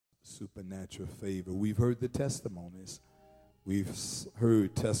supernatural favor. We've heard the testimonies. We've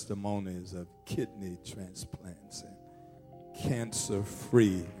heard testimonies of kidney transplants and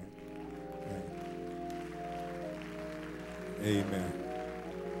cancer-free. Amen.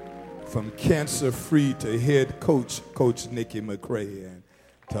 From cancer-free to head coach, Coach Nikki McCray, and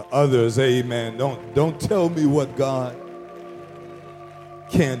to others, amen. Don't tell me what God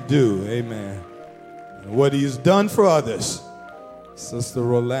can't do, amen. And what he's done for others, Sister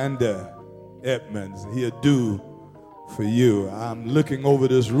Rolanda Edmonds, he'll do for you. I'm looking over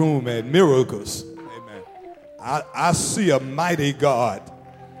this room at miracles, amen. I see a mighty God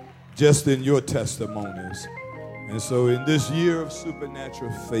just in your testimonies. And so in this year of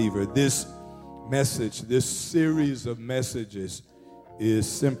supernatural favor, this message, this series of messages is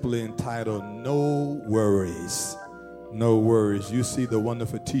simply entitled, No Worries. No worries. You see the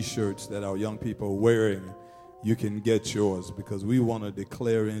wonderful t-shirts that our young people are wearing. You can get yours because we want to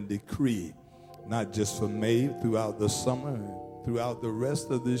declare and decree, not just for May, throughout the summer, throughout the rest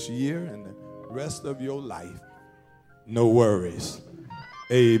of this year and the rest of your life. No worries.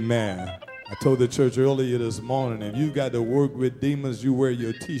 Amen. I told the church earlier this morning, if you got to work with demons, you wear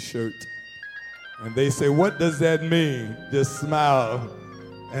your t-shirt. And they say, what does that mean? Just smile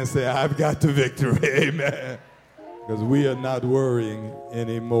and say, I've got the victory. Amen. Because we are not worrying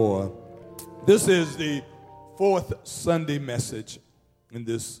anymore. This is the fourth Sunday message in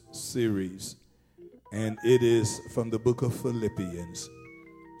this series. And it is from the book of Philippians,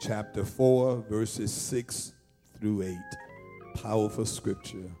 chapter 4, verses 6 through 8. Powerful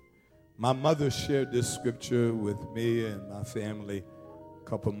scripture. My mother shared this scripture with me and my family a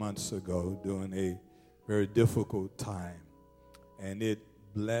couple months ago during a very difficult time. And it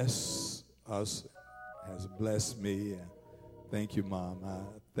blessed us, has blessed me. And thank you, Mom. I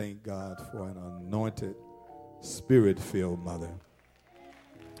thank God for an anointed, spirit-filled mother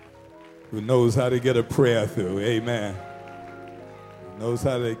who knows how to get a prayer through. Amen. Knows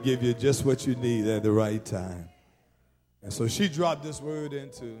how to give you just what you need at the right time. And so she dropped this word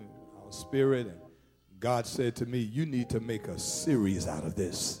into our spirit, and God said to me, you need to make a series out of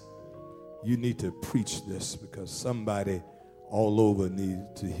this. You need to preach this because somebody all over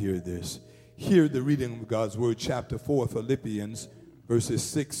needs to hear this. Hear the reading of God's word, chapter 4, Philippians, verses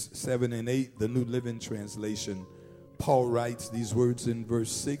 6, 7, and 8, the New Living Translation. Paul writes these words in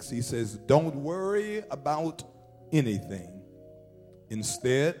verse 6. He says, don't worry about anything.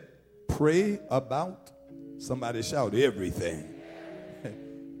 Instead, pray about, somebody shout, everything.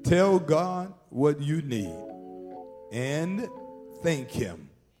 Tell God what you need and thank him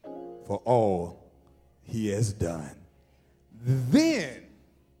for all he has done. Then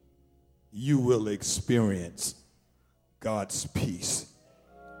you will experience God's peace,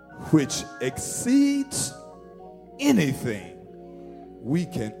 which exceeds anything we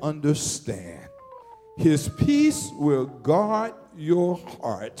can understand. His peace will guard your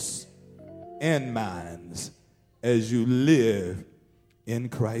hearts and minds as you live in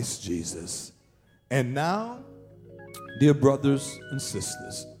Christ Jesus. And now, dear brothers and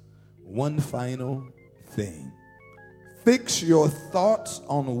sisters, one final thing. Fix your thoughts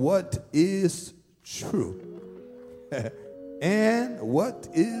on what is true and what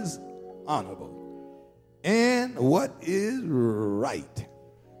is honorable and what is right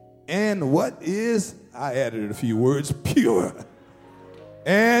and what is, I added a few words, pure,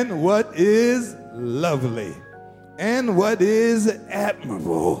 and what is lovely and what is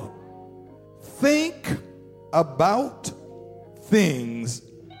admirable. Think about things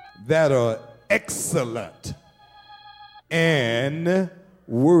that are excellent and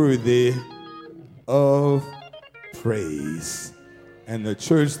worthy of praise. And the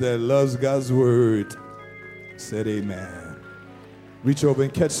church that loves God's word said amen. Reach over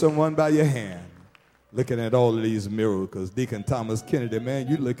and catch someone by your hand. Looking at all of these miracles. Deacon Thomas Kennedy, man,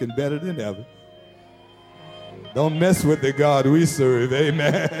 you're looking better than ever. Don't mess with the God we serve.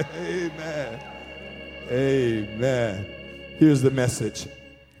 Amen. Amen. Amen. Here's the message.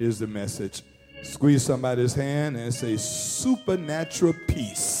 Here's the message. Squeeze somebody's hand and say, supernatural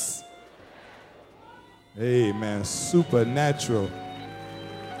peace. Amen. Supernatural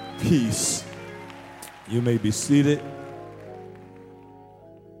peace. You may be seated.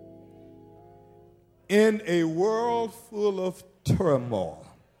 In a world full of turmoil,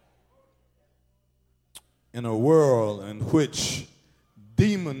 in a world in which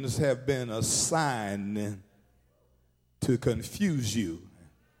demons have been assigned to confuse you,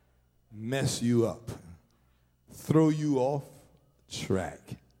 mess you up, throw you off track.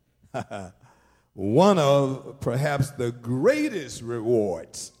 One of perhaps the greatest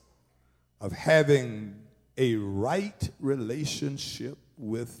rewards of having a right relationship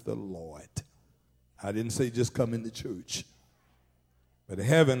with the Lord. I didn't say just coming to church. But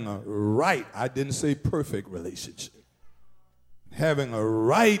having a right, I didn't say perfect relationship. Having a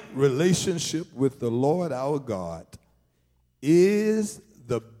right relationship with the Lord our God is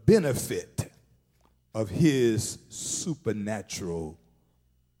the benefit of his supernatural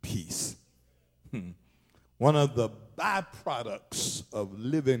peace. One of the byproducts of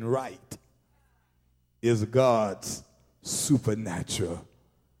living right is God's supernatural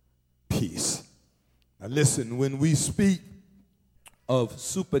peace. Now listen, when we speak of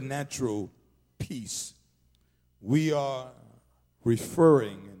supernatural peace, we are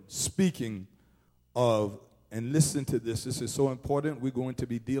referring and speaking of, and listen to this, this is so important, we're going to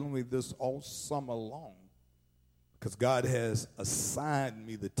be dealing with this all summer long, because God has assigned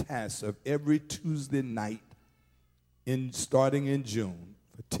me the task of every Tuesday night, starting in June,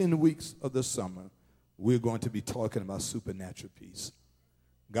 for 10 weeks of the summer, we're going to be talking about supernatural peace.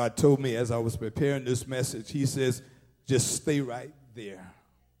 God told me as I was preparing this message, he says, just stay right there,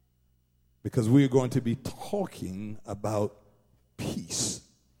 because we're going to be talking about peace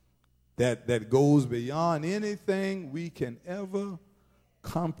that goes beyond anything we can ever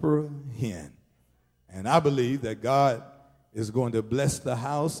comprehend. And I believe that God is going to bless the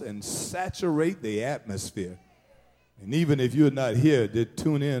house and saturate the atmosphere. And even if you're not here, just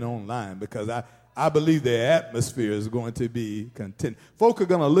tune in online, because I believe the atmosphere is going to be content. Folk are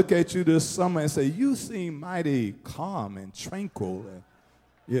going to look at you this summer and say, you seem mighty calm and tranquil. And,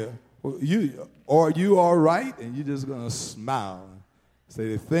 yeah, well, you all right? And you're just going to smile.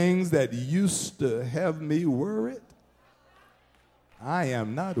 Say, the things that used to have me worried, I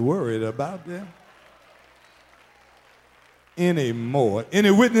am not worried about them anymore. Any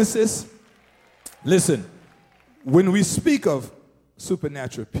witnesses? Listen, when we speak of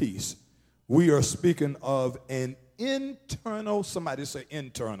supernatural peace, we are speaking of an internal, somebody say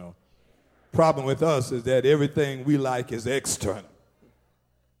internal. Problem with us is that everything we like is external.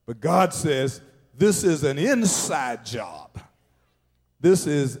 But God says this is an inside job. This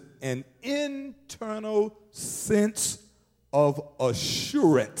is an internal sense of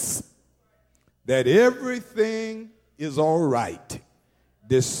assurance that everything is all right,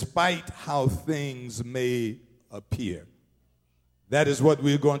 despite how things may appear. That is what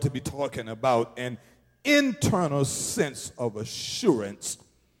we're going to be talking about, an internal sense of assurance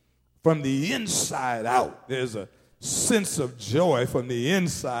from the inside out. There's a sense of joy from the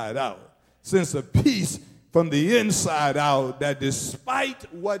inside out, sense of peace from the inside out, that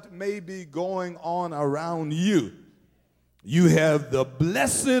despite what may be going on around you, you have the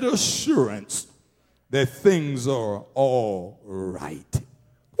blessed assurance that things are all right.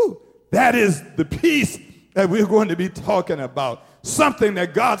 Whew. That is the peace that we're going to be talking about. Something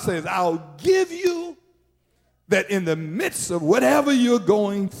that God says, I'll give you, that in the midst of whatever you're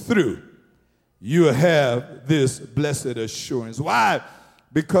going through, you have this blessed assurance. Why?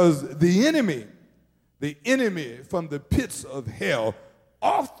 Because the enemy from the pits of hell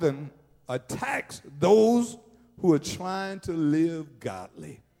often attacks those who are trying to live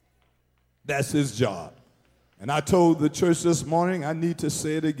godly. That's his job. And I told the church this morning, I need to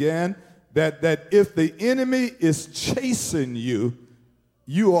say it again, that if the enemy is chasing you,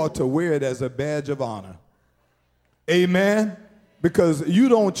 you ought to wear it as a badge of honor. Amen? Because you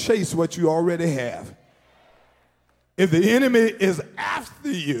don't chase what you already have. If the enemy is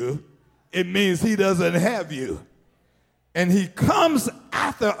after you, it means he doesn't have you. And he comes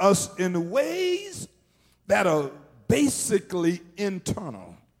after us in ways that are basically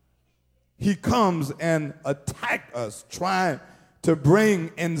internal. He comes and attacks us, trying to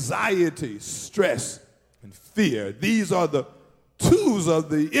bring anxiety, stress, and fear. These are the tools of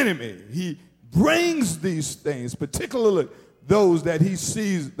the enemy. He brings these things, particularly those that he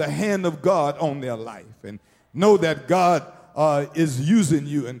sees the hand of God on their life, and know that God is using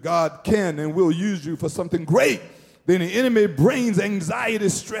you, and God can and will use you for something great. Then the enemy brings anxiety,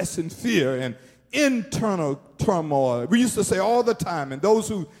 stress, and fear, and internal turmoil. We used to say all the time, and those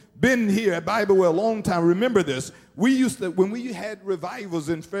who've been here at Bible Way a long time remember this. We used to, when we had revivals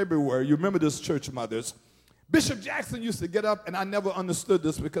in February, you remember this, church mothers, Bishop Jackson used to get up, and I never understood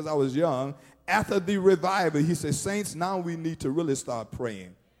this because I was young. After the revival, he said, saints, now we need to really start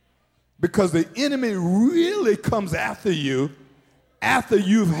praying. Because the enemy really comes after you after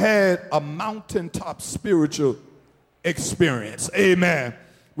you've had a mountaintop spiritual experience. Amen.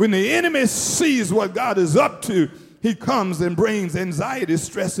 When the enemy sees what God is up to, he comes and brings anxiety,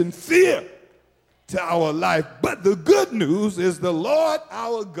 stress, and fear to our life. But the good news is the Lord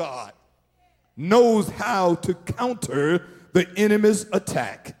our God knows how to counter the enemy's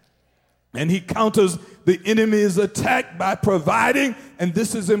attack. And he counters the enemy is attacked by providing, and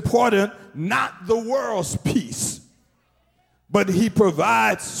this is important, not the world's peace, but he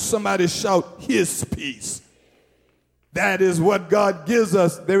provides, somebody shout, his peace. That is what God gives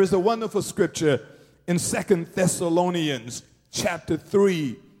us. There is a wonderful scripture in 2 Thessalonians chapter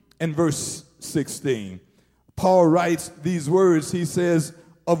 3 and verse 16. Paul writes these words. He says,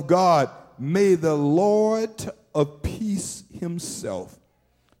 of God, may the Lord of peace himself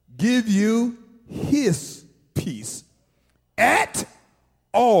give you his peace at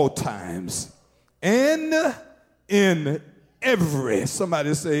all times and in every,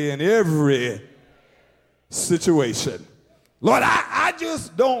 somebody say, in every situation. Lord, I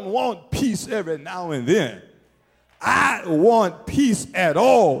just don't want peace every now and then. I want peace at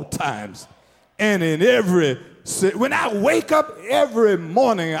all times and in every, when I wake up every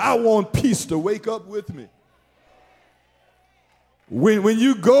morning, I want peace to wake up with me. When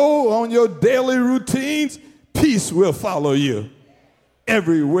you go on your daily routines, peace will follow you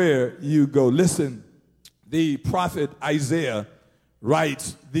everywhere you go. Listen, the prophet Isaiah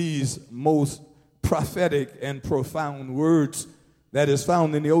writes these most prophetic and profound words that is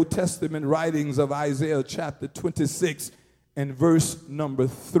found in the Old Testament writings of Isaiah chapter 26 and verse number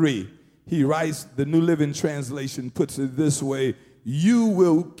 3. He writes, the New Living Translation puts it this way, you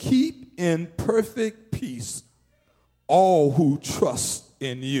will keep in perfect peace all who trust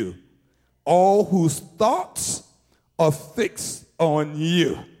in you, all whose thoughts are fixed on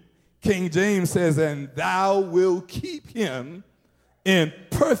you. King James says, and thou wilt keep him in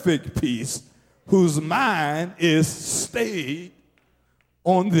perfect peace, whose mind is stayed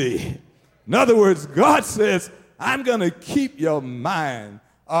on thee. In other words, God says, I'm going to keep your mind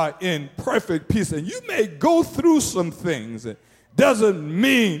in perfect peace. And you may go through some things. It doesn't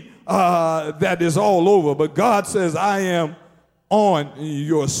mean that it's all over, but God says, I am on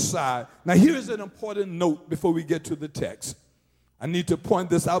your side. Now, here's an important note before we get to the text. I need to point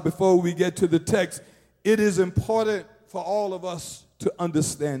this out before we get to the text. It is important for all of us to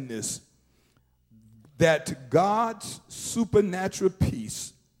understand this, that God's supernatural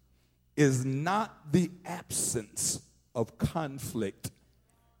peace is not the absence of conflict,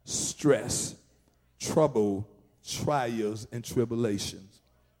 stress, trouble, trials, and tribulations.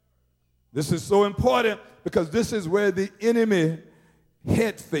 This is so important because this is where the enemy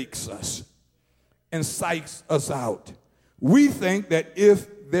head fakes us and psychs us out. We think that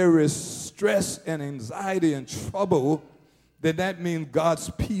if there is stress and anxiety and trouble, then that means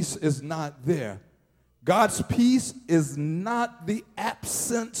God's peace is not there. God's peace is not the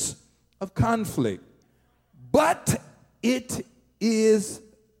absence of conflict, but it is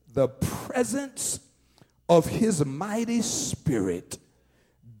the presence of his mighty spirit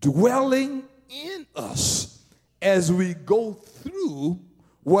dwelling in us as we go through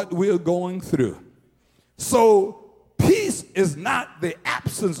what we're going through. So peace is not the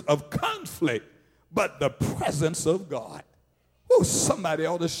absence of conflict, but the presence of God. Oh, somebody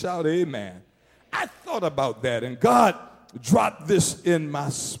ought to shout amen. I thought about that, and God dropped this in my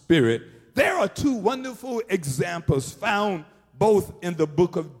spirit. There are two wonderful examples found both in the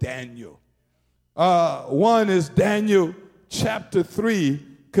book of Daniel. One is Daniel chapter 3,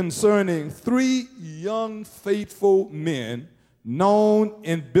 concerning 3 young faithful men known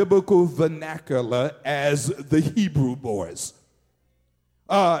in biblical vernacular as the Hebrew boys.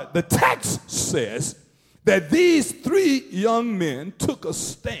 The text says that these 3 young men took a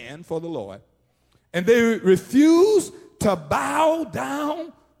stand for the Lord, and they refused to bow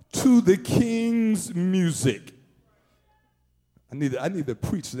down to the king's music. I need to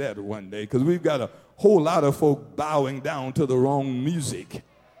preach that one day, because we've got a whole lot of folk bowing down to the wrong music.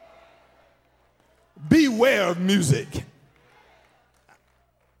 Beware of music.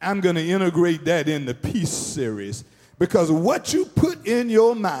 I'm going to integrate that in the peace series, because what you put in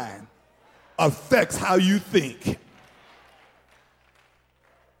your mind affects how you think.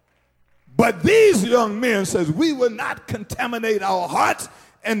 But these young men says, we will not contaminate our hearts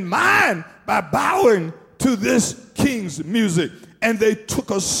and mind by bowing to this king's music. And they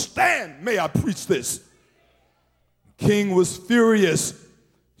took a stand. May I preach this? The king was furious,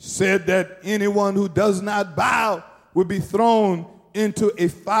 said that anyone who does not bow will be thrown into a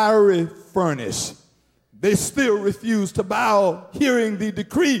fiery furnace. They still refused to bow, hearing the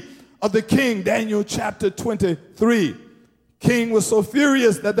decree of the king, Daniel chapter 23. King was so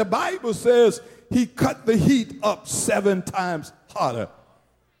furious that the Bible says he cut the heat up 7 times hotter.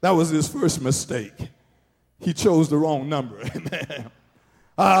 That was his first mistake. He chose the wrong number.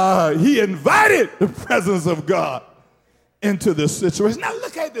 He invited the presence of God into the situation. Now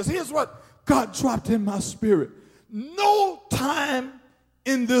look at this. Here's what God dropped in my spirit. No time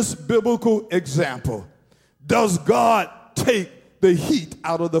in this biblical example does God take the heat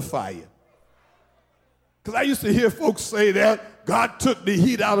out of the fire? Because I used to hear folks say that God took the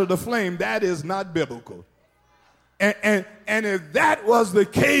heat out of the flame. That is not biblical. And if that was the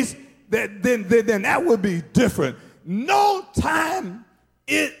case, then that would be different. No time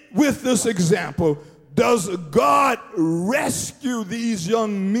with this example does God rescue these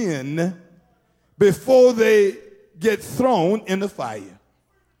young men before they get thrown in the fire.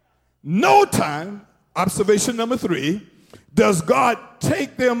 No time, observation number 3, does God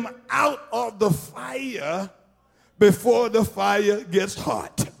take them out of the fire before the fire gets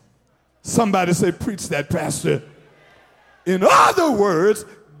hot. Somebody say, preach that, Pastor. In other words,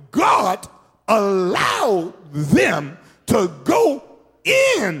 God allowed them to go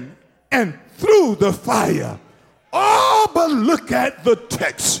in and through the fire. Oh, but look at the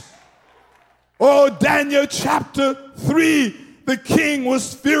text. Oh, Daniel chapter 3, the king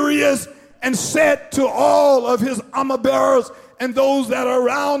was furious and said to all of his armor bearers and those that are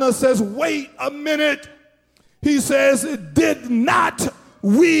around us, says, wait a minute. He says, did not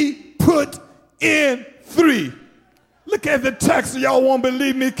we put in 3? Look at the text. Y'all won't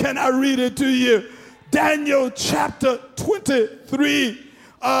believe me. Can I read it to you? Daniel chapter 23,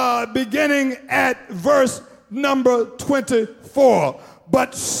 beginning at verse number 24.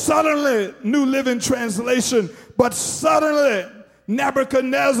 But suddenly, New Living Translation, but suddenly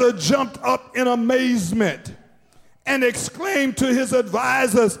Nebuchadnezzar jumped up in amazement and exclaimed to his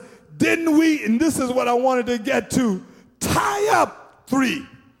advisors, didn't we, and this is what I wanted to get to, tie up 3?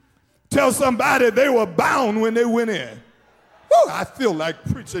 Tell somebody they were bound when they went in. Woo, I feel like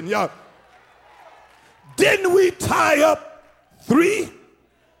preaching, y'all. Didn't we tie up 3?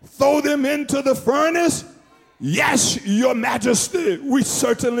 Throw them into the furnace? Yes, your majesty, we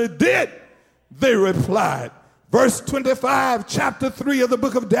certainly did, they replied. Verse 25, chapter 3 of the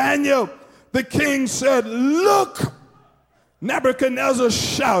book of Daniel, the king said, look, Nebuchadnezzar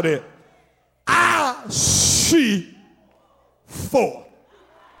shouted, I see 4.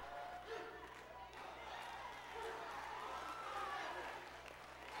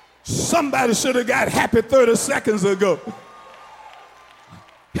 Somebody should have got happy 30 seconds ago.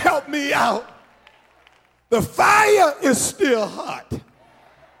 Help me out. The fire is still hot.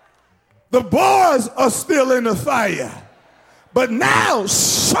 The boys are still in the fire. But now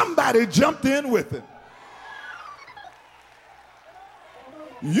somebody jumped in with it.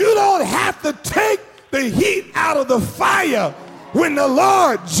 You don't have to take the heat out of the fire when the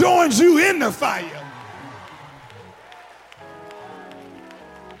Lord joins you in the fire.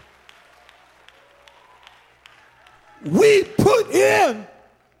 We put in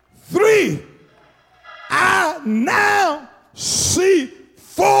 3. I now see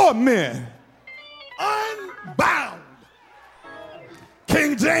 4 men unbound.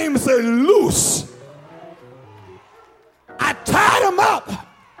 King James said, loose. I tied them up,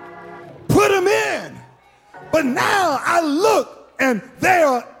 put them in, but now I look and they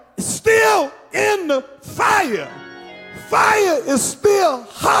are still in the fire. Fire is still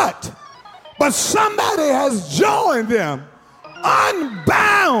hot, but somebody has joined them,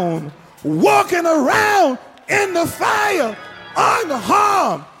 unbound, walking around in the fire,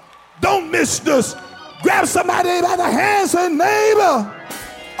 unharmed. Don't miss this. Grab somebody by the hand, say, neighbor,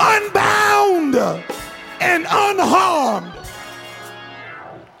 unbound and unharmed.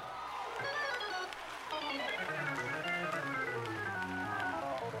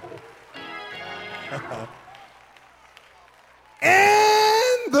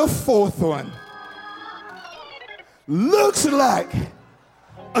 And the 4th one looks like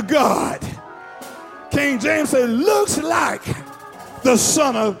a God. King James said, looks like the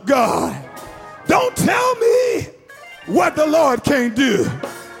Son of God. Don't tell me what the Lord can't do.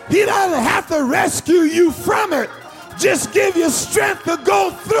 He doesn't have to rescue you from it. Just give you strength to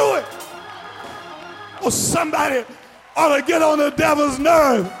go through it. Oh, somebody ought to get on the devil's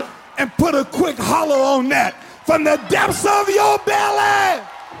nerve and put a quick holler on that from the depths of your belly.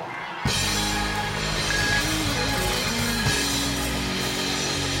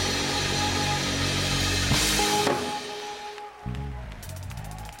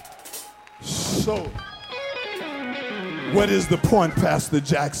 So, what is the point, Pastor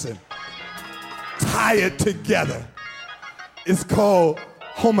Jackson? Tie it together. It's called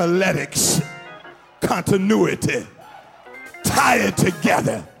homiletics, continuity. Tie it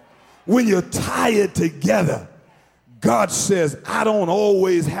together. When you tie it together, God says, I don't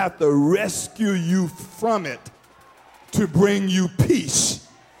always have to rescue you from it to bring you peace.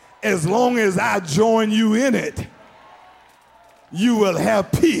 As long as I join you in it, you will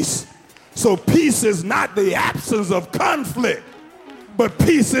have peace. So peace is not the absence of conflict, but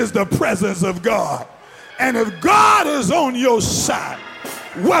peace is the presence of God. And if God is on your side,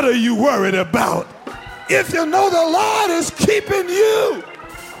 what are you worried about? If you know the Lord is keeping you,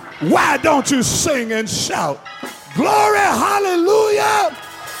 why don't you sing and shout? Glory, hallelujah,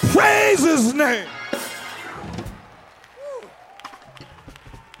 praise his name.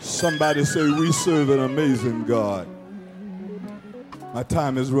 Somebody say, we serve an amazing God. My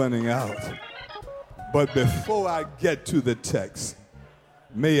time is running out. But before I get to the text,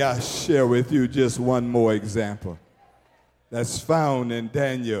 may I share with you just one more example that's found in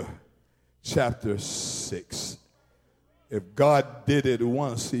Daniel chapter 6. If God did it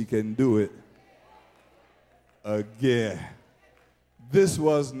once, he can do it again. This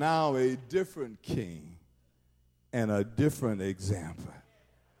was now a different king and a different example.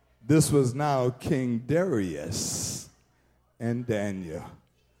 This was now King Darius and Daniel,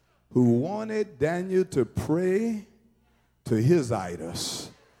 who wanted Daniel to pray to his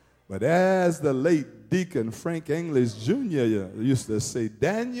idols. But as the late Deacon Frank English Jr. used to say,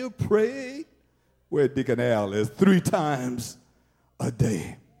 Daniel prayed where Deacon Al is 3 times a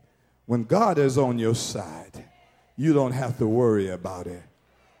day. When God is on your side, you don't have to worry about it.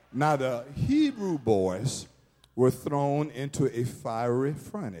 Now the Hebrew boys were thrown into a fiery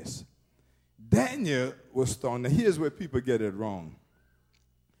furnace. Daniel was thrown. Now here's where people get it wrong.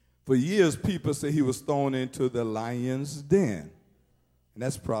 For years, people say he was thrown into the lion's den. And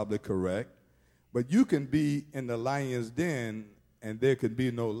that's probably correct. But you can be in the lion's den and there could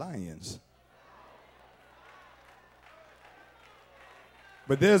be no lions.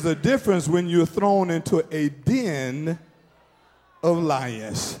 But there's a difference when you're thrown into a den of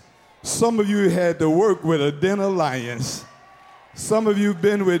lions. Some of you had to work with a den of lions. Some of you have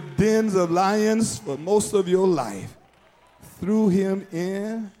been with dens of lions for most of your life. Threw him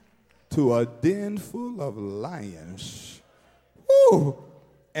in to a den full of lions. Woo!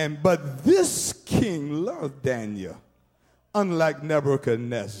 But this king loved Daniel, unlike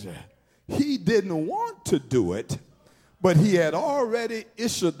Nebuchadnezzar. He didn't want to do it, but he had already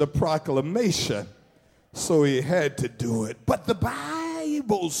issued the proclamation, so he had to do it. But the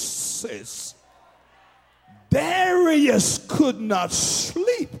Bible says Darius could not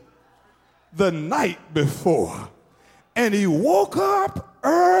sleep the night before, and he woke up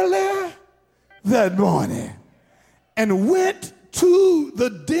early that morning and went to the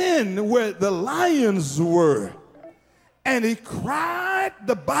den where the lions were, and he cried,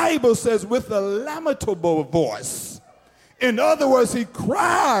 the Bible says, with a lamentable voice. In other words, he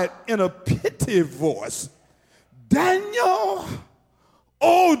cried in a pity voice, Daniel,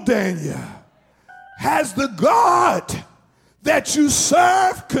 oh Daniel, has the God that you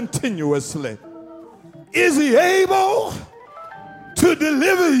serve continuously, is he able to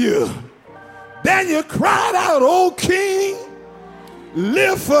deliver you? Daniel cried out, oh king,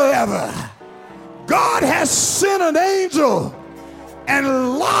 live forever. God has sent an angel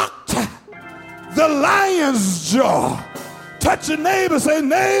and locked the lion's jaw. Touch your neighbor, say,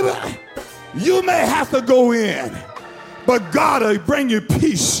 neighbor, you may have to go in, but God will bring you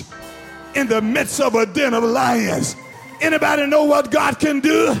peace in the midst of a den of lions. Anybody know what God can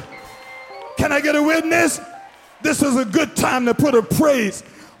do? Can I get a witness? This is a good time to put a praise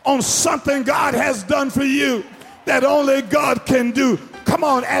on something God has done for you that only God can do. Come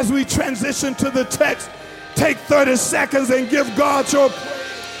on, as we transition to the text, take 30 seconds and give God your praise.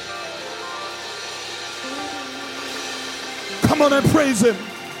 Come on and praise him.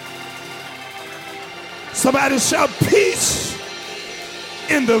 Somebody shout peace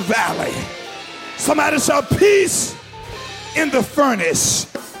in the valley. Somebody shout peace in the furnace.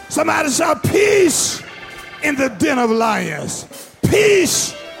 Somebody shout peace in the den of lions.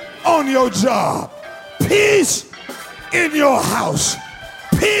 Peace on your job. Peace in your house.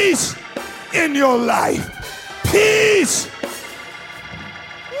 Peace in your life. Peace.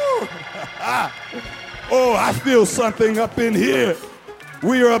 Oh, I feel something up in here.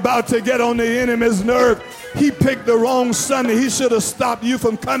 We are about to get on the enemy's nerve. He picked the wrong Sunday. He should have stopped you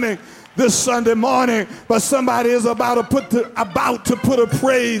from coming this Sunday morning. But somebody is about to put a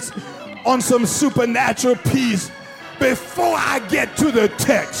praise on some supernatural peace. Before I get to the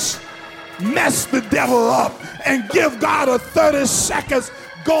text, mess the devil up and give God a 30 seconds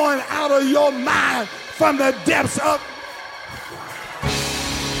going out of your mind from the depths of.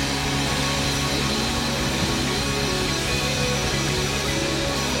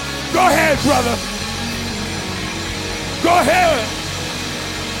 Go ahead, brother. Go ahead.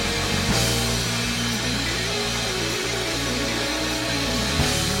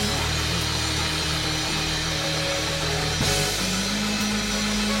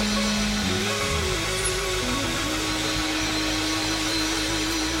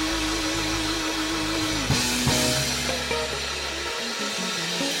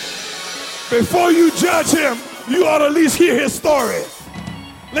 Before you judge him, you ought to at least hear his story.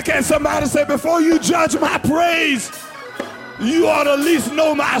 Look at somebody and say, before you judge my praise, you ought to at least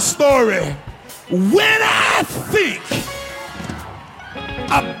know my story. When I think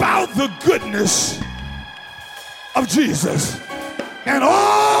about the goodness of Jesus and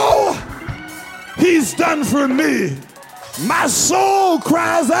all he's done for me, my soul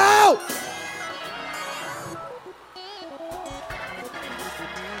cries out.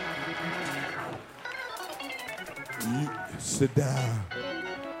 You sit down.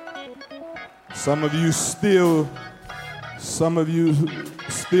 Some of you still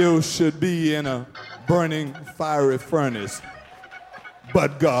should be in a burning fiery furnace,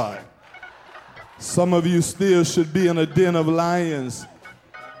 but God. Some of you still should be in a den of lions,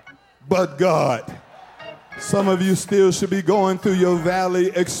 but God. Some of you still should be going through your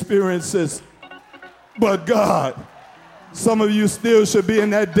valley experiences, but God. Some of you still should be in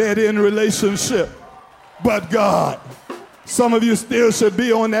that dead-end relationship, but God. Some of you still should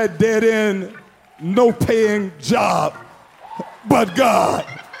be on that dead-end, no-paying job, but God.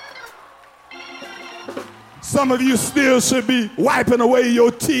 Some of you still should be wiping away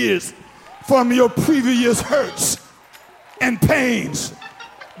your tears from your previous hurts and pains,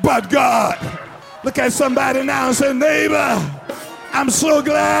 but God. Look at somebody now and say, neighbor, I'm so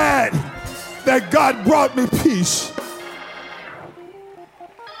glad that God brought me peace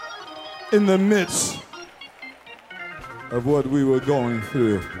in the midst of what we were going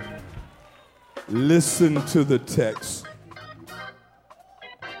through. Listen to the text.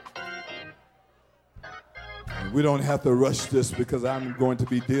 We don't have to rush this because I'm going to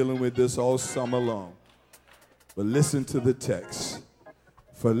be dealing with this all summer long. But listen to the text.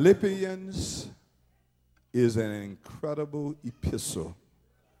 Philippians is an incredible epistle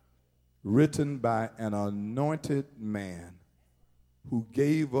written by an anointed man who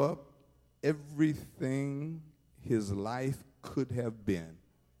gave up everything his life could have been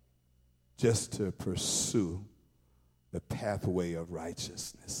just to pursue the pathway of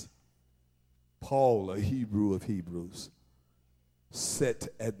righteousness. Paul, a Hebrew of Hebrews, sat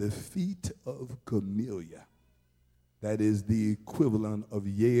at the feet of Gamaliel, that is the equivalent of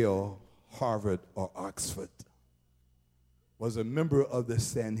Yale, Harvard, or Oxford, was a member of the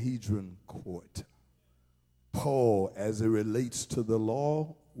Sanhedrin court. Paul, as it relates to the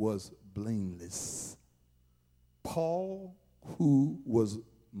law, was blameless. Paul, who was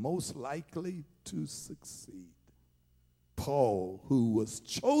most likely to succeed. Paul, who was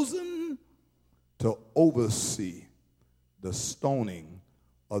chosen to oversee the stoning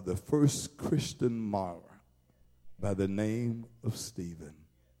of the first Christian martyr by the name of Stephen.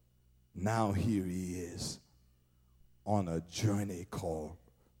 Now here he is on a journey called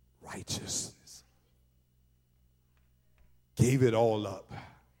righteousness. Gave it all up.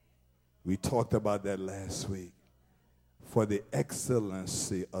 We talked about that last week. For the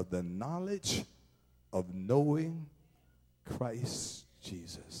excellency of the knowledge of knowing Christ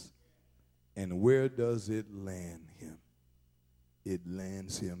Jesus. And where does it land him? It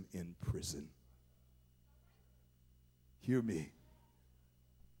lands him in prison. Hear me.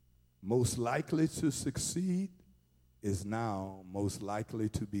 Most likely to succeed is now most likely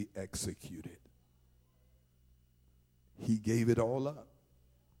to be executed. He gave it all up,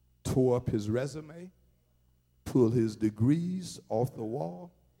 tore up his resume, pulled his degrees off the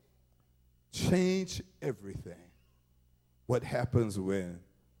wall, changed everything. What happens when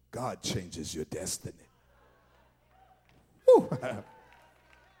God changes your destiny?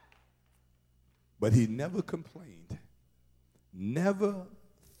 But he never complained, never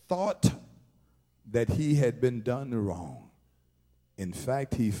thought that he had been done wrong. In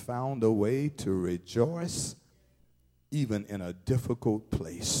fact, he found a way to rejoice even in a difficult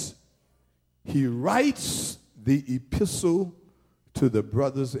place. He writes the epistle to the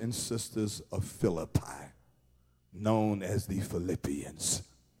brothers and sisters of Philippi, known as the Philippians.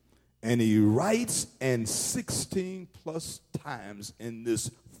 And he writes, and 16 plus times in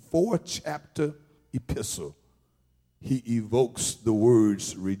this 4-chapter epistle, he evokes the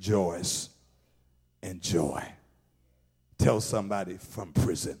words rejoice and joy. Tell somebody, from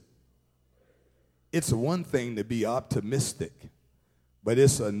prison. It's one thing to be optimistic, but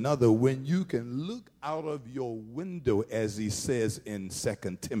it's another when you can look out of your window, as he says in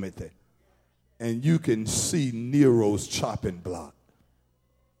 2 Timothy, and you can see Nero's chopping block.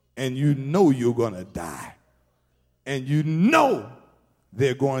 And you know you're going to die. And you know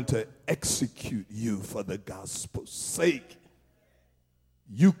they're going to execute you for the gospel's sake.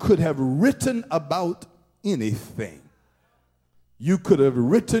 You could have written about anything. You could have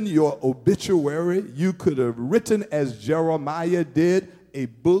written your obituary. You could have written as Jeremiah did, a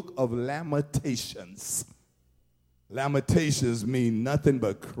book of lamentations. Lamentations mean nothing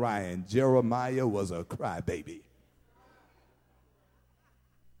but crying. Jeremiah was a crybaby.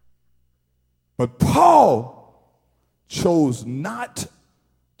 But Paul chose not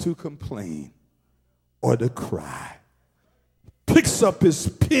to complain or to cry. Picks up his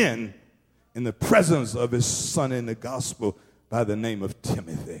pen in the presence of his son in the gospel by the name of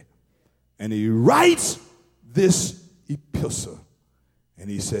Timothy. And he writes this epistle. And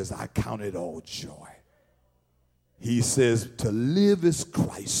he says, I count it all joy. He says, to live is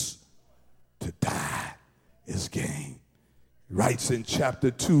Christ, to die is gain. He writes in chapter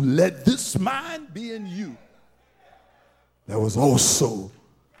 2, let this mind be in you that was also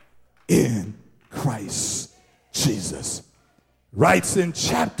in Christ Jesus. Writes in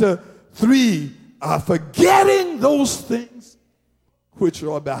chapter 3, forgetting those things which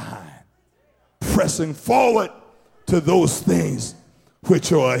are behind, pressing forward to those things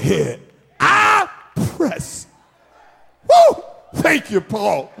which are ahead. I press. Woo! Thank you,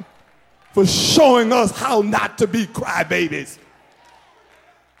 Paul, for showing us how not to be crybabies.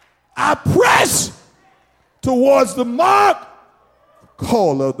 I press towards the mark,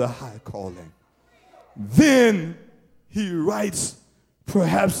 call of the high calling. Then he writes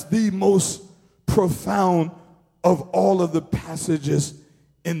perhaps the most profound of all of the passages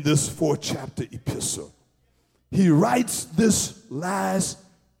in this 4-chapter epistle. He writes this last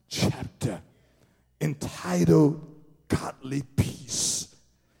chapter entitled Godly Peace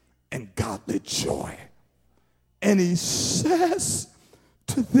and Godly Joy. And he says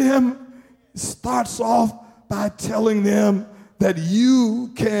to them, starts off by telling them that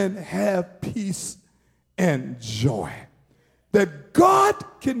you can have peace and joy. That God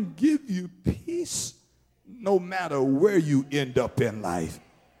can give you peace no matter where you end up in life.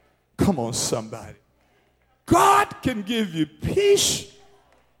 Come on, somebody. God can give you peace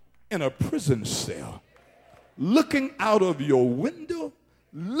in a prison cell, looking out of your window,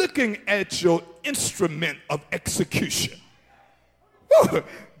 looking at your instrument of execution.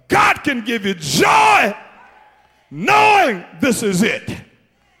 God can give you joy knowing this is it,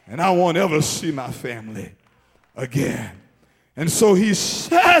 and I won't ever see my family again. And so he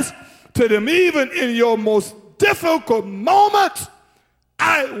says to them, even in your most difficult moments,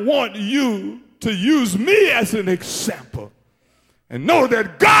 I want you to use me as an example and know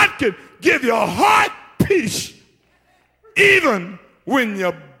that God can give your heart peace even when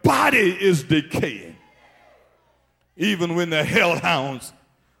your body is decaying, even when the hellhounds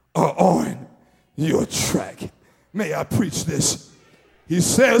are on your track. May I preach this? He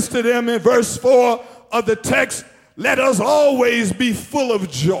says to them in verse 4 of the text, let us always be full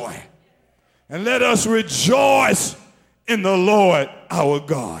of joy and let us rejoice in the Lord our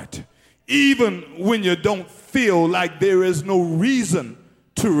God. Even when you don't feel like there is no reason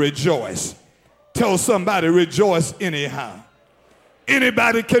to rejoice. Tell somebody, rejoice anyhow.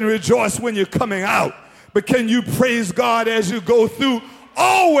 Anybody can rejoice when you're coming out, but can you praise God as you go through?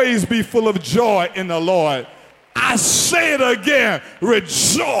 Always be full of joy in the Lord. I say it again,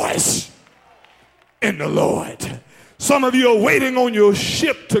 rejoice in the Lord. Some of you are waiting on your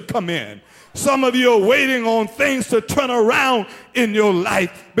ship to come in. Some of you are waiting on things to turn around in your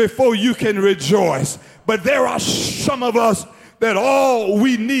life before you can rejoice. But there are some of us that all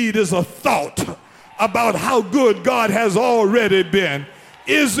we need is a thought about how good God has already been.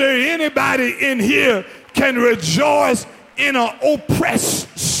 Is there anybody in here can rejoice in an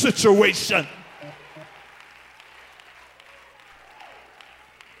oppressed situation?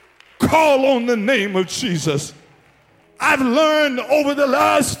 Call on the name of Jesus. I've learned over the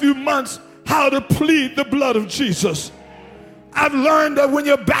last few months how to plead the blood of Jesus. I've learned that when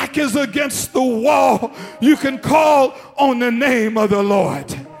your back is against the wall, you can call on the name of the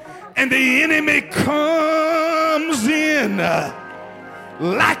Lord. And the enemy comes in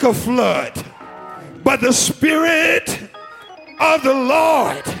like a flood. But the Spirit of the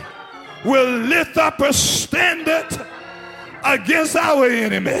Lord will lift up a standard against our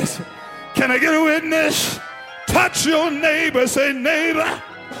enemies. Can I get a witness? Touch your neighbor. Say, neighbor,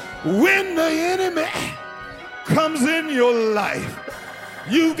 when the enemy comes in your life,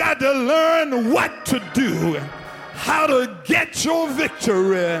 you got to learn what to do, how to get your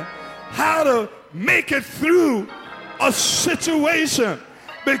victory, how to make it through a situation,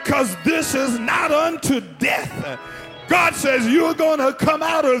 because this is not unto death. God says you're going to come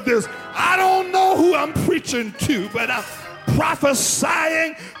out of this. I don't know who I'm preaching to, but I'm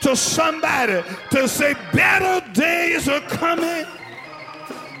prophesying to somebody to say better days are coming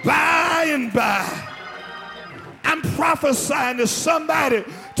by and by. I'm prophesying to somebody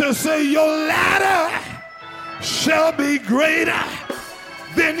to say your ladder shall be greater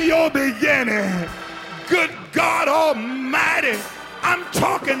than your beginning. Good God Almighty, I'm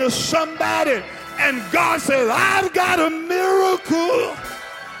talking to somebody, and God says, I've got a miracle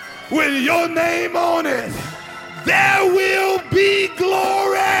with your name on it. There will be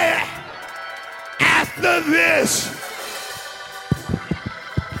glory after this.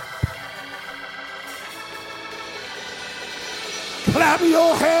 Clap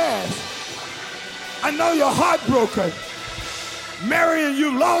your hands. I know you're heartbroken. Marion,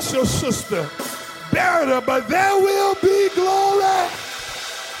 you lost your sister. Buried her, but there will be glory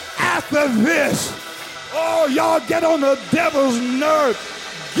after this. Oh, y'all get on the devil's nerve.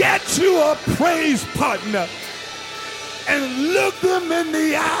 Get you a praise partner and look them in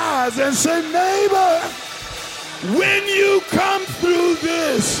the eyes and say, neighbor, when you come through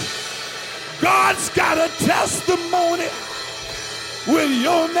this, God's got a testimony with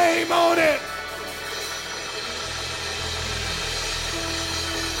your name on it.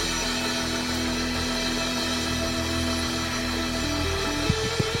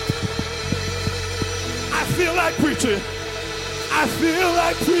 I feel like preaching. I feel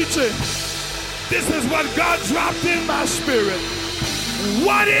like preaching. This is what God dropped in my spirit.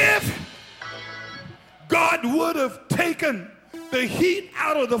 What if God would have taken the heat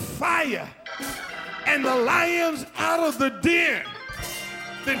out of the fire and the lions out of the den?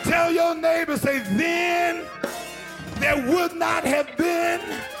 Then tell your neighbor, say, then there would not have been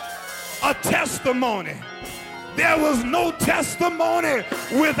a testimony. There was no testimony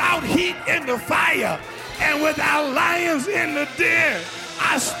without heat in the fire and without lions in the den.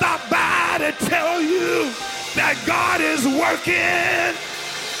 I stopped by to tell you that God is working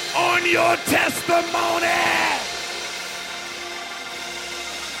on your testimony.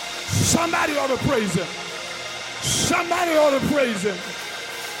 Somebody ought to praise him. Somebody ought to praise him.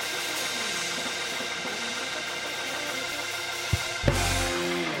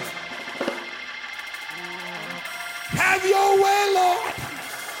 Have your way, Lord.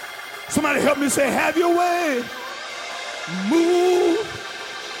 Somebody help me say, have your way. Move,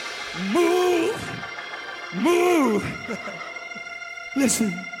 move, move.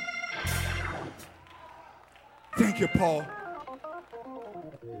 Listen. Thank you, Paul.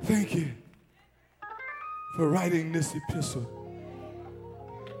 Thank you for writing this epistle.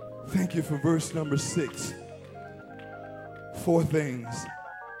 Thank you for verse number 6. 4 things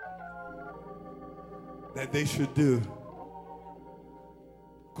that they should do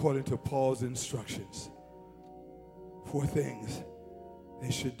according to Paul's instructions. 4 things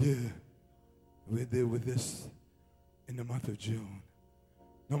they should do. We did with this in the month of June.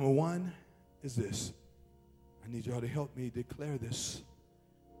 Number 1 is this. I need y'all to help me declare this.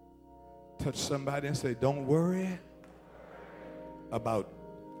 Touch somebody and say, don't worry about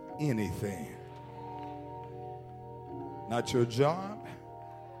anything. Not your job,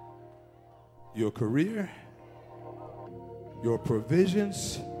 your career, your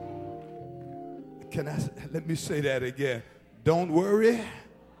provisions. Let me say that again. Don't worry.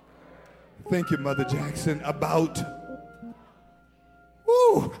 Thank you, Mother Jackson. About,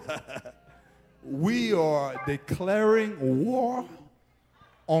 we are declaring war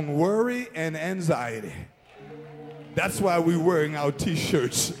on worry and anxiety. That's why we're wearing our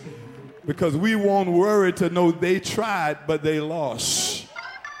t-shirts, because we want worry to know they tried, but they lost.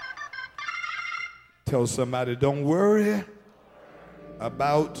 Tell somebody, don't worry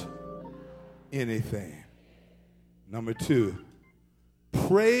about anything. Number 2,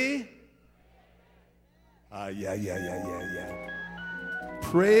 pray.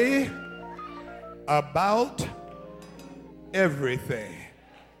 Pray about everything.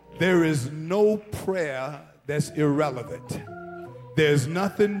 There is no prayer that's irrelevant. There's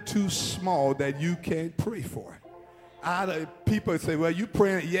nothing too small that you can't pray for. People say, well, you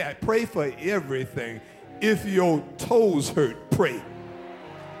praying? Yeah, pray for everything. If your toes hurt, pray.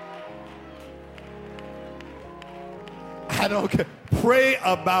 I don't care. Pray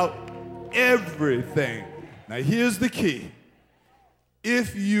about everything. Now, here's the key.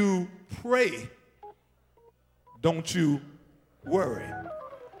 If you pray, don't you worry.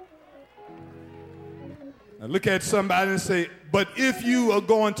 Now, look at somebody and say, but if you are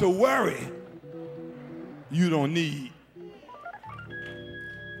going to worry, you don't need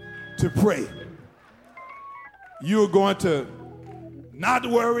to pray. You're going to not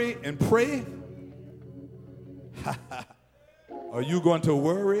worry and pray? Are you going to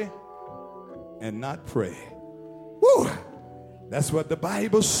worry and not pray? Woo! That's what the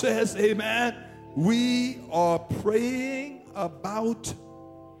Bible says, amen. We are praying about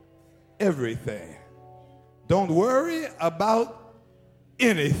everything. Don't worry about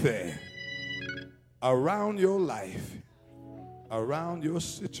anything around your life. around your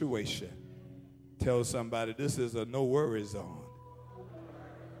situation. Tell somebody this is a no worry zone.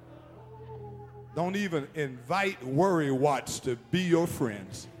 Don't even invite worry watch to be your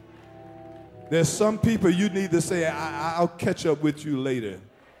friends. There's some people you need to say, I'll catch up with you later.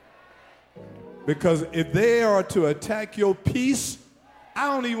 Because if they are to attack your peace, I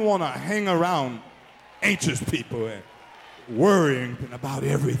don't even want to hang around anxious people and worrying about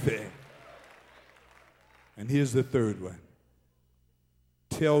everything. And here's the third one.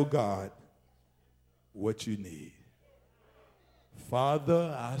 Tell God what you need.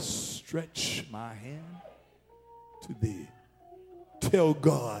 Father, I stretch my hand to thee. Tell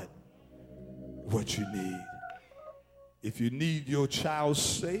God what you need. If you need your child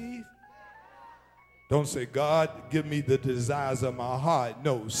saved, don't say, God, give me the desires of my heart.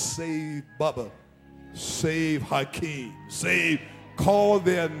 No, save Bubba. Save Hakeem. Save, call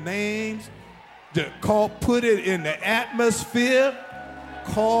their names. Put it in the atmosphere.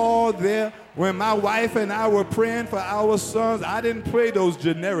 Call their, when my wife and I were praying for our sons, I didn't pray those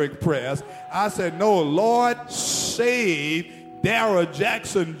generic prayers. I said, no, Lord, save Dara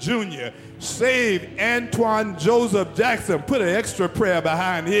Jackson Jr. Save Antoine Joseph Jackson. Put an extra prayer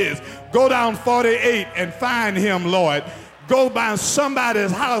behind his. Go down 48 and find him, Lord. Go by somebody's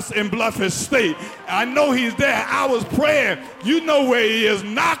house in Bluff Estate. I know he's there. I was praying. You know where he is.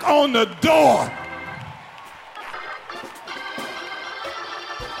 Knock on the door.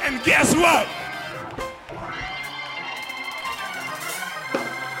 And guess what?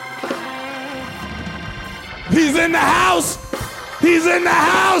 He's in the house. He's in the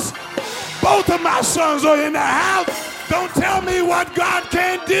house. Both of my sons are in the house. Don't tell me what God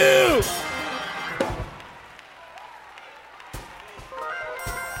can't do.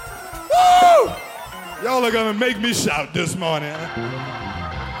 Woo! Y'all are going to make me shout this morning.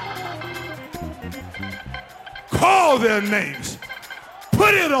 Call their names.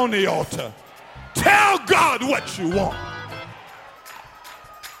 Put it on the altar. Tell God what you want.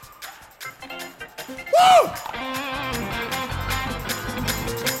 Woo!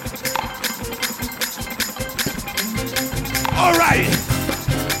 All right.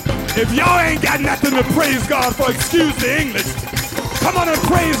 If y'all ain't got nothing to praise God for, excuse the English. Come on and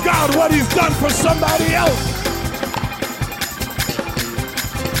praise God what he's done for somebody else.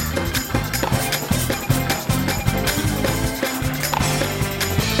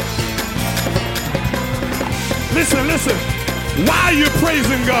 Listen. Why are you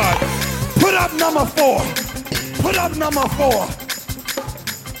praising God? Put up number 4. Put up number 4.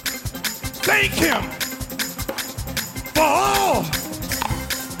 Thank him for all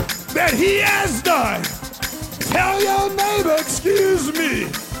that he has done. Tell your neighbor, excuse me,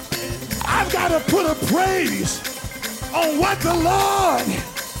 I've got to put a praise on what the Lord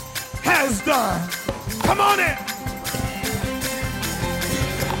has done. Come on in.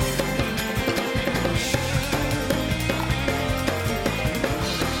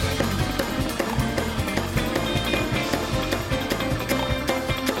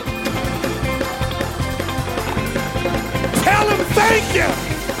 Tell him thank you.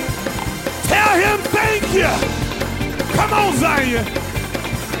 Tell him thank you. Come on, Zion.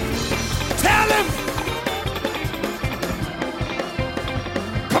 Tell him.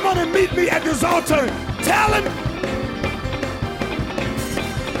 Come on and meet me at this altar. Tell him.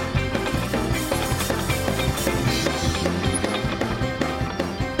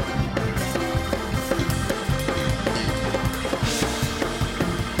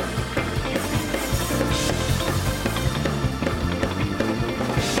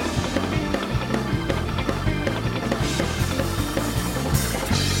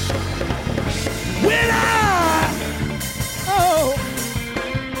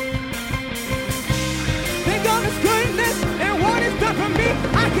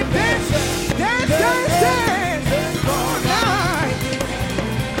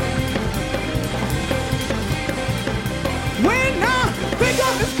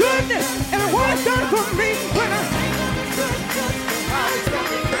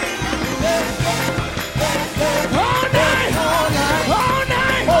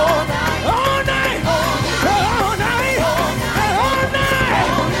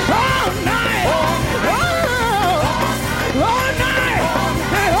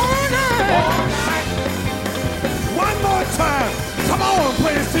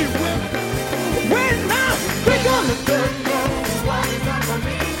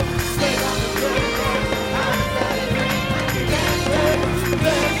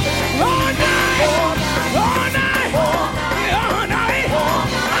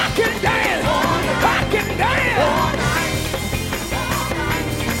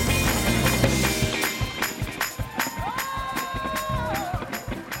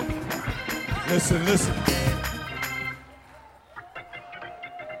 Listen, listen.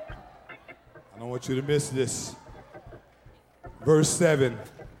 I don't want you to miss this. Verse 7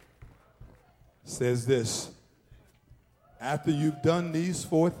 says this. After you've done these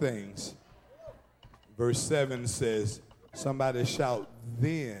 4 things, verse 7 says, somebody shout,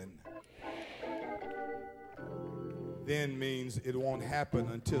 then. Then means it won't happen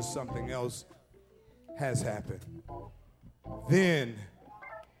until something else has happened. Then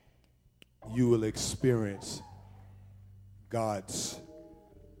you will experience God's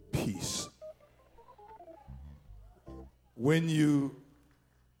peace. When you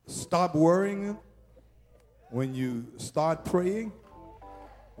stop worrying, when you start praying,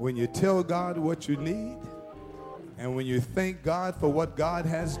 when you tell God what you need, and when you thank God for what God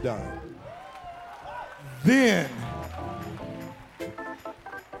has done, then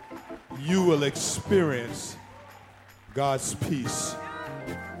you will experience God's peace,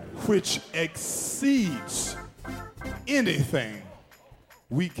 which exceeds anything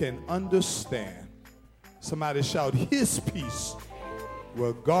we can understand. Somebody shout, his peace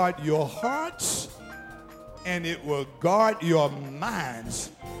will guard your hearts and it will guard your minds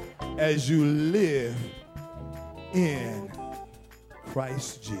as you live in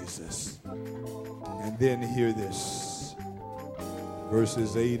Christ Jesus. And then hear this,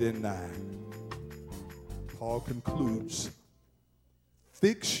 verses 8 and 9. Paul concludes,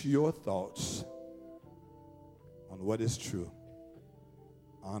 fix your thoughts on what is true,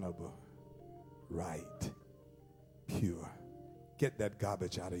 honorable, right, pure. Get that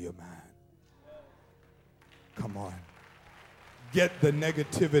garbage out of your mind. Come on. Get the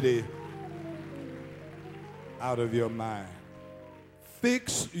negativity out of your mind.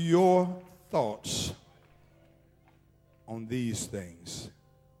 Fix your thoughts on these things.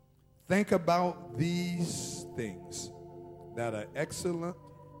 Think about these things that are excellent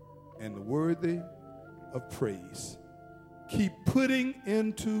and worthy of praise. Keep putting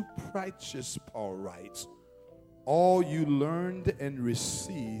into practice, Paul writes, all you learned and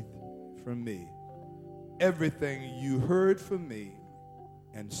received from me. Everything you heard from me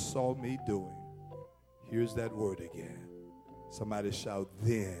and saw me doing. Here's that word again. Somebody shout,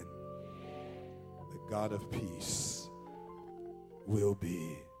 then the God of peace will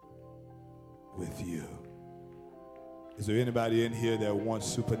be with you. Is there anybody in here that wants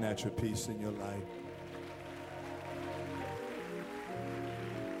supernatural peace in your life?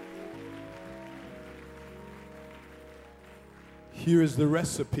 Here is the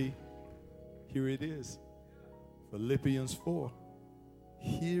recipe. Here it is. Philippians 4.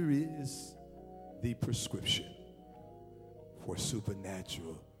 Here is the prescription for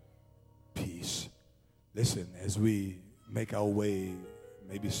supernatural peace. Listen, as we make our way,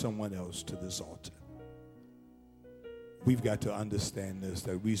 maybe someone else, to this altar, we've got to understand this,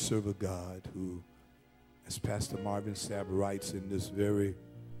 that we serve a God who, as Pastor Marvin Sapp writes in this very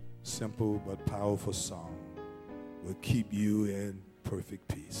simple but powerful song, will keep you in perfect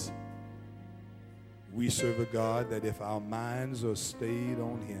peace. We serve a God that if our minds are stayed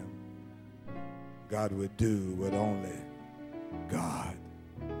on him, God would do what only God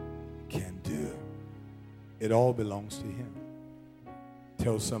can do. It all belongs to him.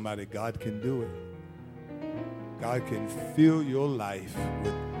 Tell somebody, God can do it. God can fill your life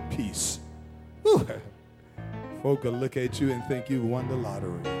with peace. Whew. Folk will look at you and think you won the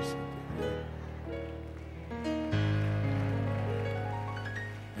lottery or something.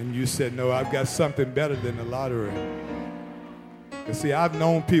 And you said, no, I've got something better than the lottery. You see, I've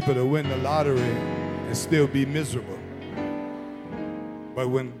known people to win the lottery and still be miserable. But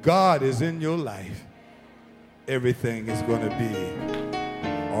when God is in your life, everything is going to be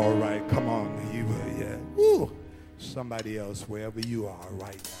all right. Come on, you will, yeah. Woo. Somebody else, wherever you are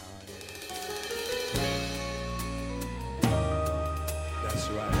right now. That's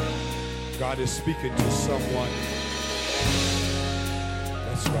right. God is speaking to someone.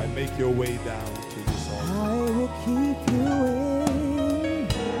 That's right. Make your way down to this altar. I will keep you in.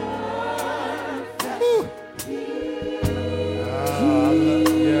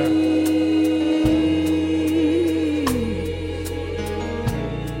 Yeah.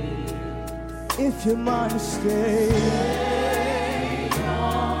 If your mind stayed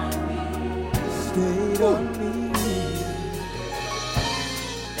on me.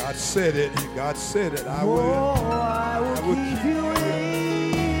 God said it. God said it. I will. I will keep you in.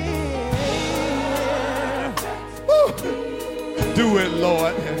 Do it,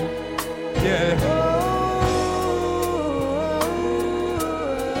 Lord. Yeah.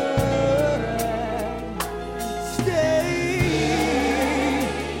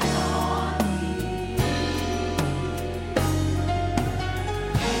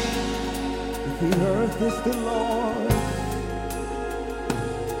 The earth is the Lord's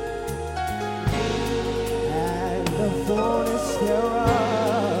and the fullness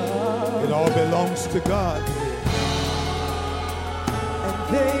thereof. It all belongs to God. And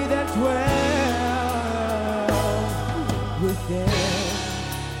they that dwell within.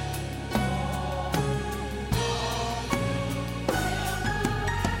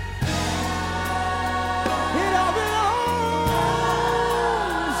 It all belongs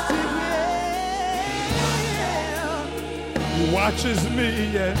to Him. He watches me,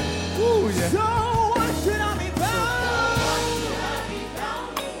 yeah. Ooh, yeah. So why should I be bound?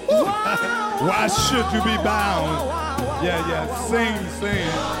 Why should you be bound? Yeah, yeah. Sing.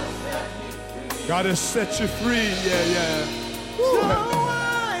 God has set you free. Yeah, yeah. So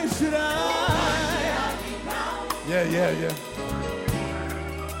why should I? Yeah.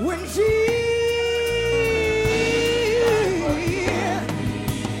 When Jesus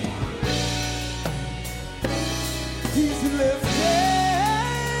He's lifted.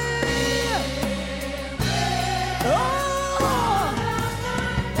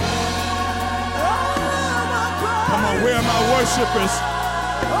 Come on, where are my worshipers?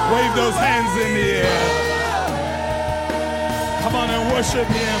 Wave those hands in the air. Come on and worship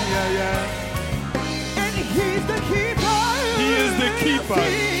Him. Yeah. And He's the keeper. He is the keeper.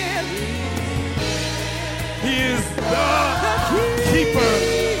 He is the keeper.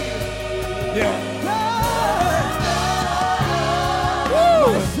 Yeah.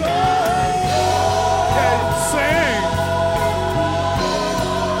 Sing.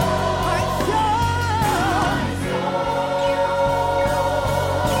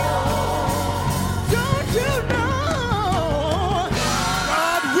 Don't you know?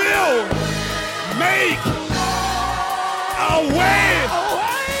 God will make a way.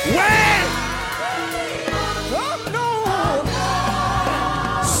 Oh no!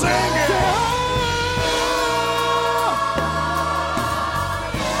 Sing it.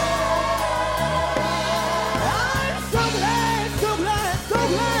 I'm so glad.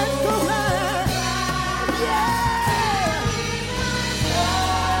 Yeah!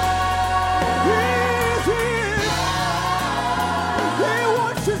 He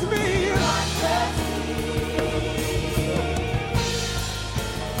watches me.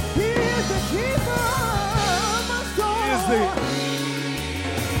 He is the keeper of my soul. He is the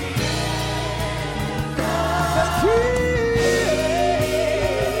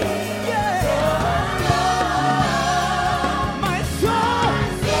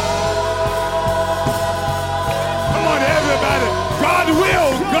Come on, everybody. God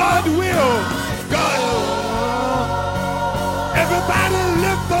will. Everybody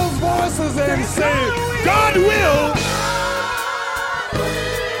lift those voices and say, God will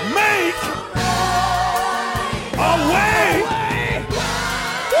make a way.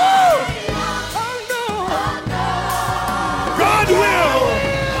 Woo! God will.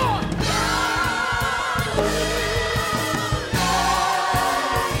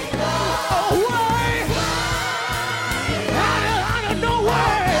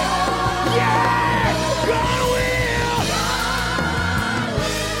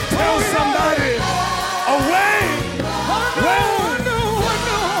 Tell somebody a way.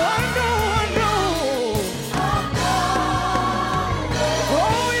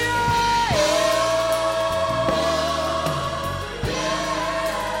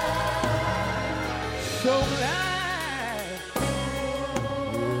 So glad.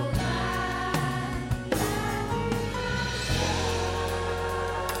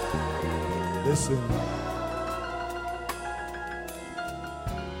 Listen.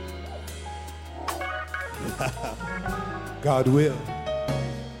 God will.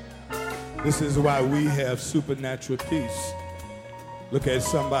 This is why we have supernatural peace. Look at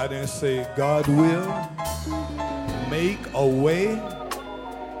somebody and say, God will make a way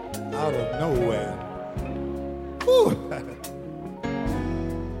out of nowhere. Whew.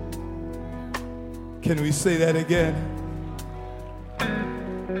 Can we say that again?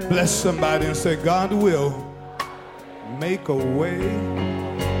 Bless somebody and say, God will make a way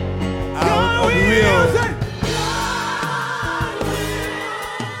out of real.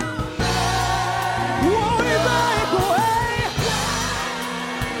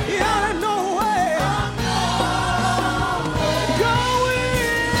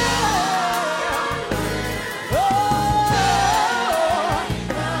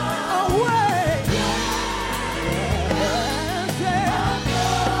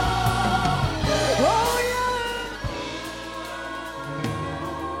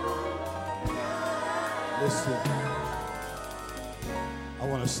 Listen, I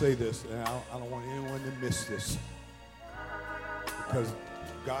want to say this, and I don't want anyone to miss this, because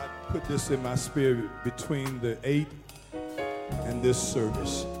God put this in my spirit between the 8th and this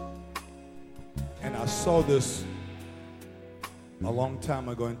service. And I saw this a long time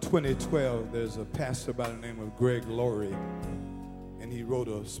ago. In 2012, there's a pastor by the name of Greg Laurie, and he wrote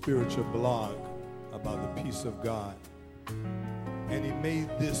a spiritual blog about the peace of God. And he made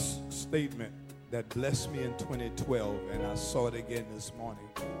this statement that blessed me in 2012, and I saw it again this morning,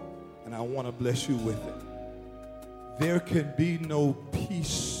 and I want to bless you with it. There can be no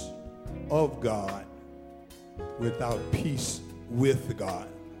peace of God without peace with God.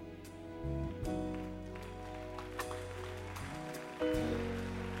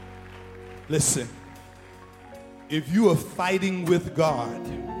 Listen, if you are fighting with God,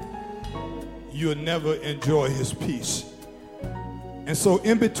 you'll never enjoy his peace. And so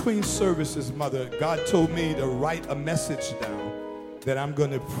in between services, Mother, God told me to write a message down that I'm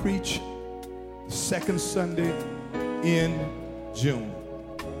going to preach the second Sunday in June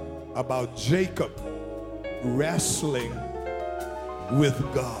about Jacob wrestling with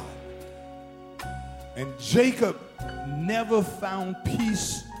God. And Jacob never found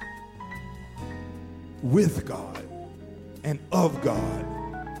peace with God and of God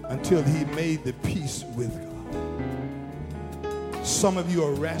until he made the peace with God. Some of you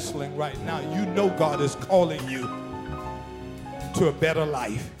are wrestling right now. You know God is calling you to a better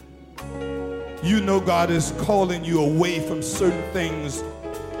life. You know God is calling you away from certain things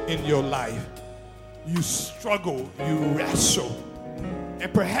in your life. You struggle, you wrestle.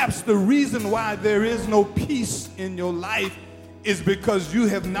 And perhaps the reason why there is no peace in your life is because you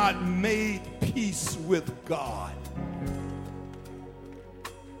have not made peace with God.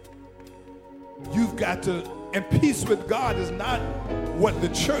 You've got to, and peace with God is not what the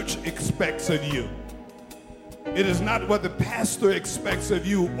church expects of you. It is not what the pastor expects of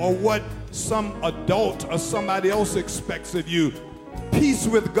you or what some adult or somebody else expects of you. Peace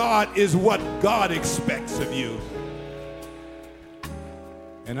with God is what God expects of you.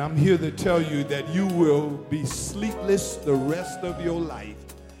 And I'm here to tell you that you will be sleepless the rest of your life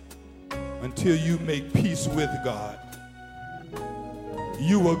until you make peace with God.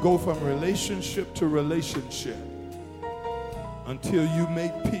 You will go from relationship to relationship until you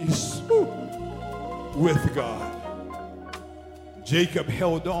make peace with God. Jacob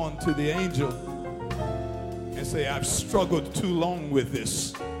held on to the angel and said, I've struggled too long with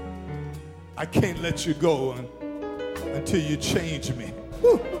this. I can't let you go until you change me.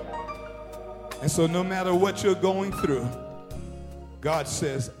 And so no matter what you're going through, God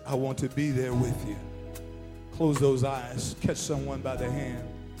says, I want to be there with you. Close those eyes. Catch someone by the hand.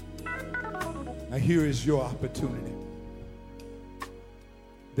 Now here is your opportunity.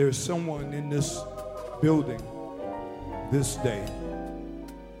 There is someone in this building this day,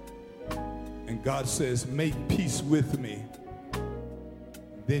 and God says, make peace with me.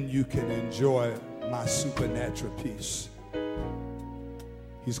 Then you can enjoy my supernatural peace.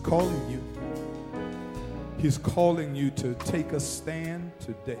 He's calling you. He's calling you to take a stand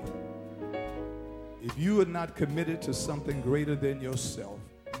today. If you are not committed to something greater than yourself,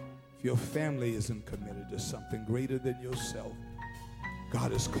 if your family isn't committed to something greater than yourself,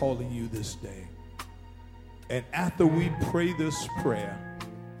 God is calling you this day. And after we pray this prayer,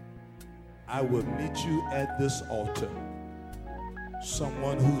 I will meet you at this altar.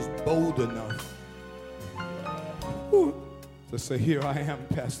 Someone who's bold enough to say, here I am,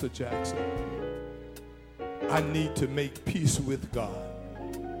 Pastor Jackson. I need to make peace with God.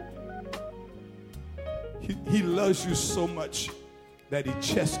 He loves you so much that he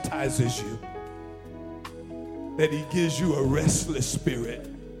chastises you, that he gives you a restless spirit,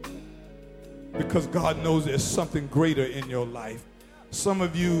 because God knows there's something greater in your life. Some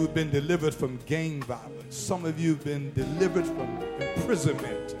of you have been delivered from gang violence. Some of you have been delivered from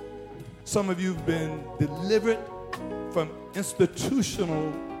imprisonment. Some of you have been delivered from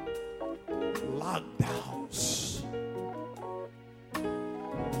institutional lockdowns.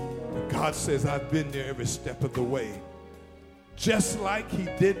 God says, I've been there every step of the way. Just like he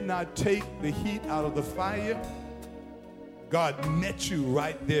did not take the heat out of the fire, God met you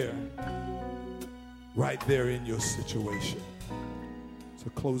right there in your situation. So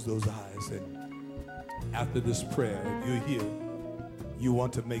close those eyes, and after this prayer, if you're here, you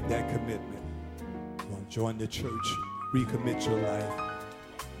want to make that commitment. You want to join the church, recommit your life,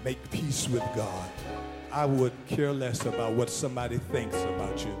 make peace with God. I would care less about what somebody thinks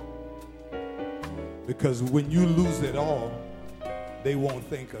about you. Because when you lose it all, they won't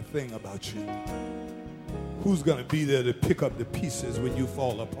think a thing about you. Who's going to be there to pick up the pieces when you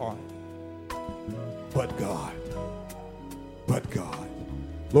fall apart? But God. But God.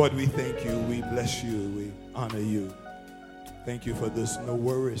 Lord, we thank you. We bless you. We honor you. Thank you for this No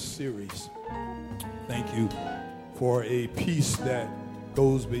Worries series. Thank you for a peace that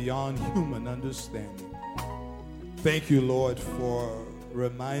goes beyond human understanding. Thank you, Lord, for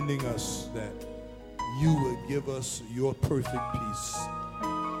reminding us that you would give us your perfect peace,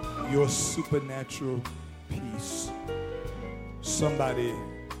 your supernatural peace. Somebody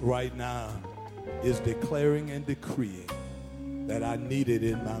right now is declaring and decreeing that I need it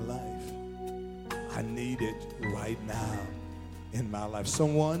in my life. I need it right now in my life.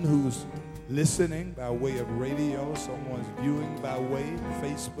 Someone who's listening by way of radio, someone's viewing by way of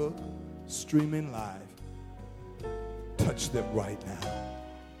Facebook, streaming live. Touch them right now.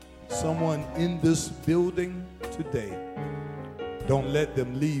 Someone in this building today, don't let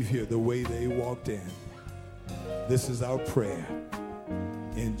them leave here the way they walked in. This is our prayer.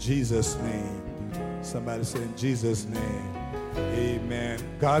 In Jesus' name. Somebody say, in Jesus' name. Amen.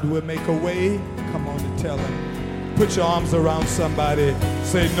 God will make a way. Come on and tell him. Put your arms around somebody.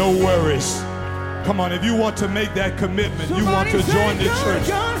 Say, no worries. Come on, if you want to make that commitment, you want to join the church,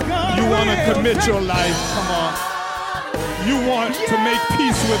 you want to commit your life, come on. You want to make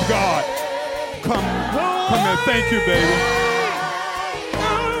peace with God. Come here. Thank you, baby.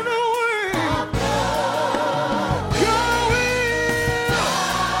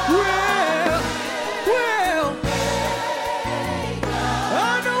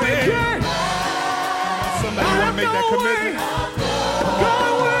 Make that commitment.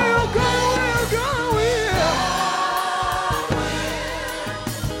 God will, God will, God will.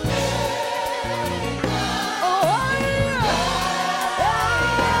 Oh, yeah.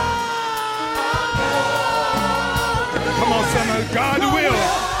 Come on, somebody. God will.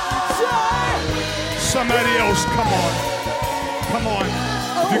 Somebody else, come on. Come on.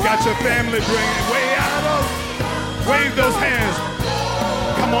 If you got your family, bring it way out of. Wave those hands.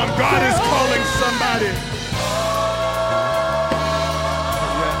 Come on, God is calling somebody.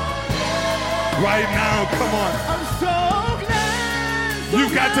 Right now, come on. I'm so glad. You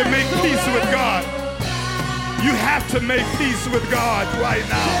got to make peace with God. You have to make peace with God right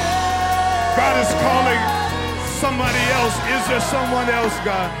now. God is calling somebody else. Is there someone else,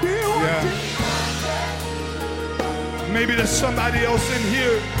 God? Yeah. Maybe there's somebody else in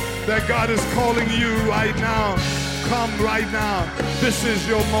here that God is calling you right now. Come right now. This is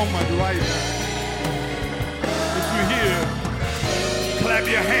your moment right now. If you're here, clap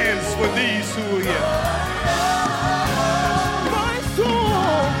your hands for these who are here. My soul.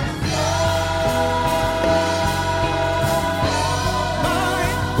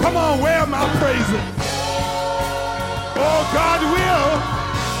 Come on, where am I praising? Oh, God will.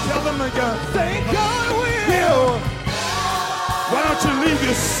 Tell them again. Say God will. Why don't you leave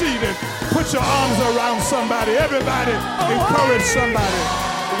your seat and put your arms around somebody? Everybody, encourage somebody.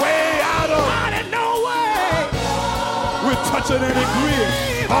 Way out of nowhere. We're touching and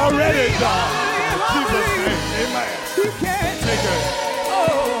agreeing already, God. In Jesus' name, amen. Take it.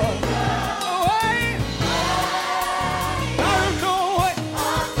 I don't know what.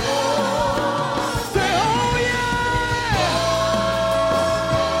 Say, oh, yeah.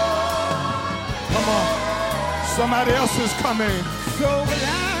 Come on. Somebody else is coming. So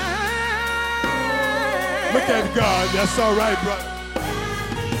glad. Look at God. That's all right, brother.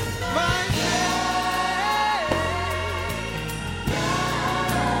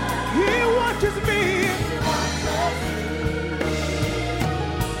 Me.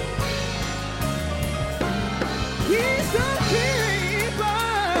 He's the keeper.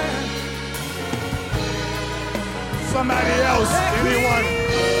 Somebody else, anyone?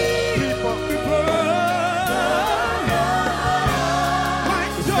 People.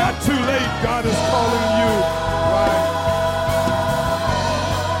 It's not too late. God is calling you. Right.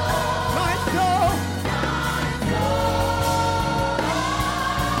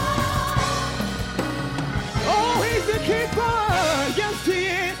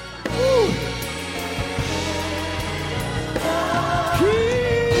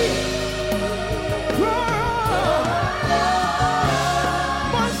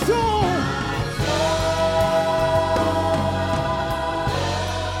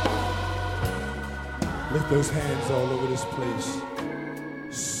 Lift those hands all over this place.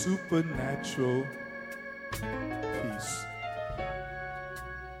 Supernatural peace.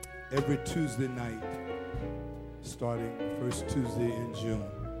 Every Tuesday night, starting first Tuesday in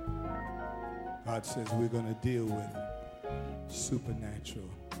June, God says we're going to deal with supernatural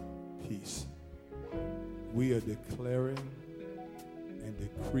peace. We are declaring and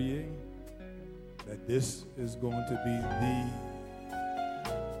decreeing that this is going to be the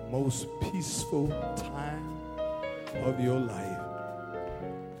most peaceful time of your life.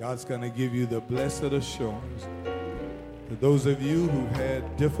 God's going to give you the blessed assurance For those of you who've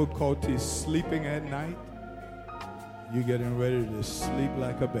had difficulty sleeping at night, you're getting ready to sleep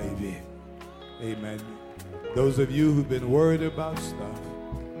like a baby. Amen. Those of you who've been worried about stuff,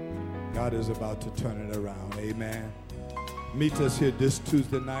 God is about to turn it around. Amen. Meet us here this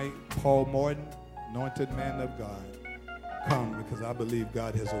Tuesday night. Paul Morton, anointed man of God. Come, because I believe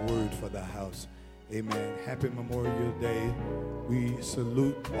God has a word for the house. Amen. Happy Memorial Day. We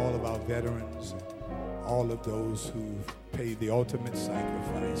salute all of our veterans and all of those who've paid the ultimate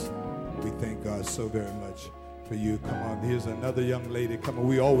sacrifice. We thank God so very much for you. Come on, here's another young lady. Come on,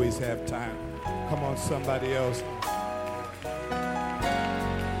 we always have time. Come on, somebody else.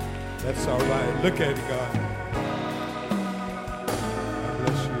 That's all right. Look at God. God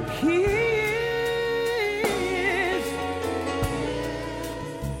bless you. He is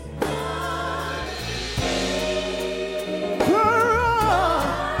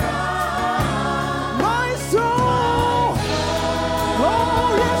my soul.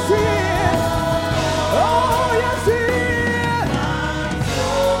 Oh, yes, he is. Oh, yes, he is.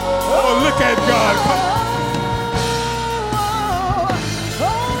 Oh, look at God. Come on.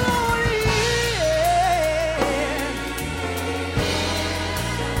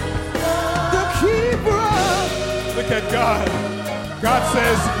 Look at God. God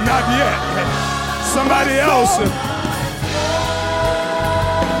says, not yet. Somebody else.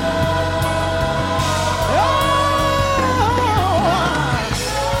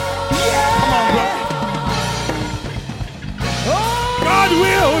 Come on, brother. God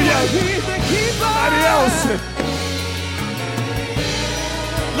will, yeah. Somebody else.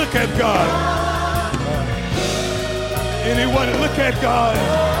 Look at God. Anyone, look at God.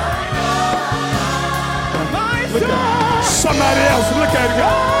 Look at somebody else. Look at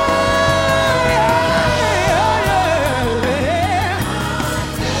God.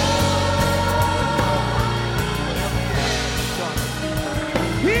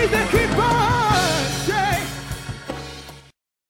 He's the keeper.